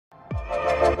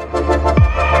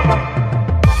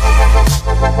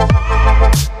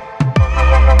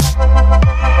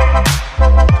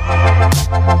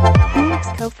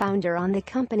co-founder on the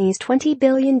company's $20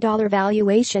 billion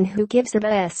valuation. Who gives a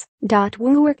s?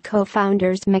 WeWork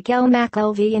co-founders Miguel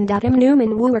McKelvey and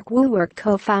Neumann. WeWork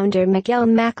co-founder Miguel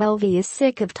McKelvey is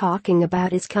sick of talking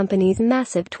about his company's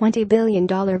massive $20 billion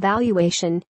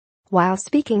valuation. While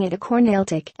speaking at a Cornell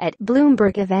Tech at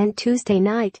Bloomberg event Tuesday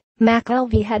night,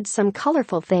 McKelvey had some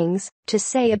colorful things to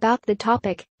say about the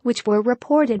topic, which were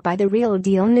reported by The Real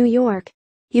Deal New York.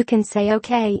 You can say,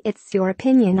 okay, it's your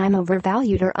opinion, I'm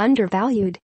overvalued or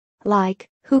undervalued. Like,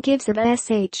 who gives a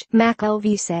sh?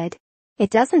 McKelvey said.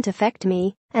 It doesn't affect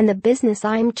me and the business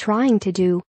I'm trying to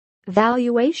do.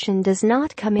 Valuation does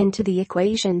not come into the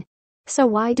equation. So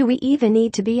why do we even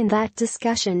need to be in that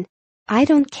discussion? I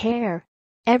don't care.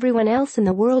 Everyone else in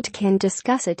the world can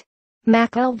discuss it.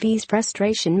 McKelvey's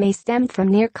frustration may stem from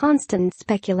near constant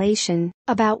speculation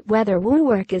about whether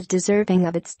WeWork is deserving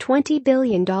of its $20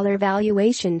 billion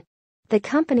valuation. The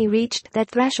company reached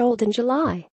that threshold in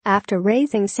July after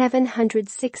raising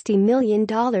 $760 million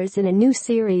in a new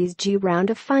Series G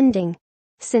round of funding.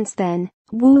 Since then,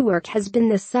 WeWork has been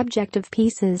the subject of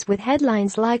pieces with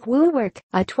headlines like WeWork,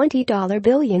 a $20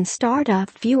 billion startup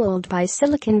fueled by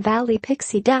Silicon Valley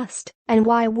pixie dust, and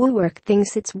why WeWork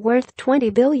thinks it's worth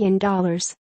 $20 billion.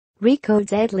 Rico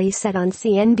Zedley said on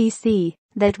CNBC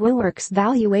that WeWork's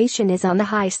valuation is on the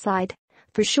high side,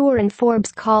 for sure, and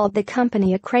Forbes called the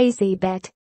company a crazy bet.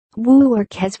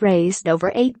 WeWork has raised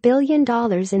over $8 billion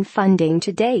in funding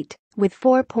to date, with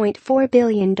 $4.4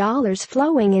 billion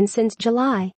flowing in since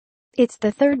July. It's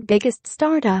the third biggest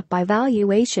startup by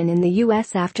valuation in the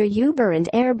U.S. after Uber and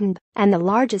Airbnb, and the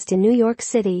largest in New York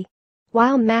City.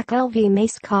 While McKelvey may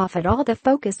scoff at all the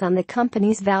focus on the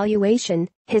company's valuation,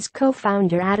 his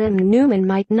co-founder Adam Neumann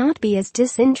might not be as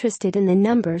disinterested in the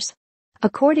numbers.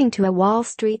 According to a Wall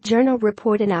Street Journal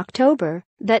report in October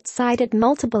that cited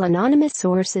multiple anonymous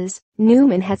sources,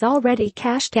 Neumann has already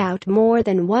cashed out more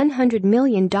than $100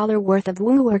 million worth of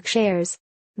WeWork shares.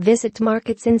 Visit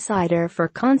Markets Insider for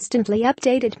constantly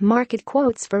updated market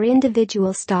quotes for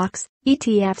individual stocks,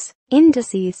 ETFs,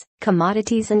 indices,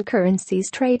 commodities and currencies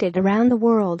traded around the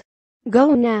world.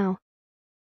 Go now.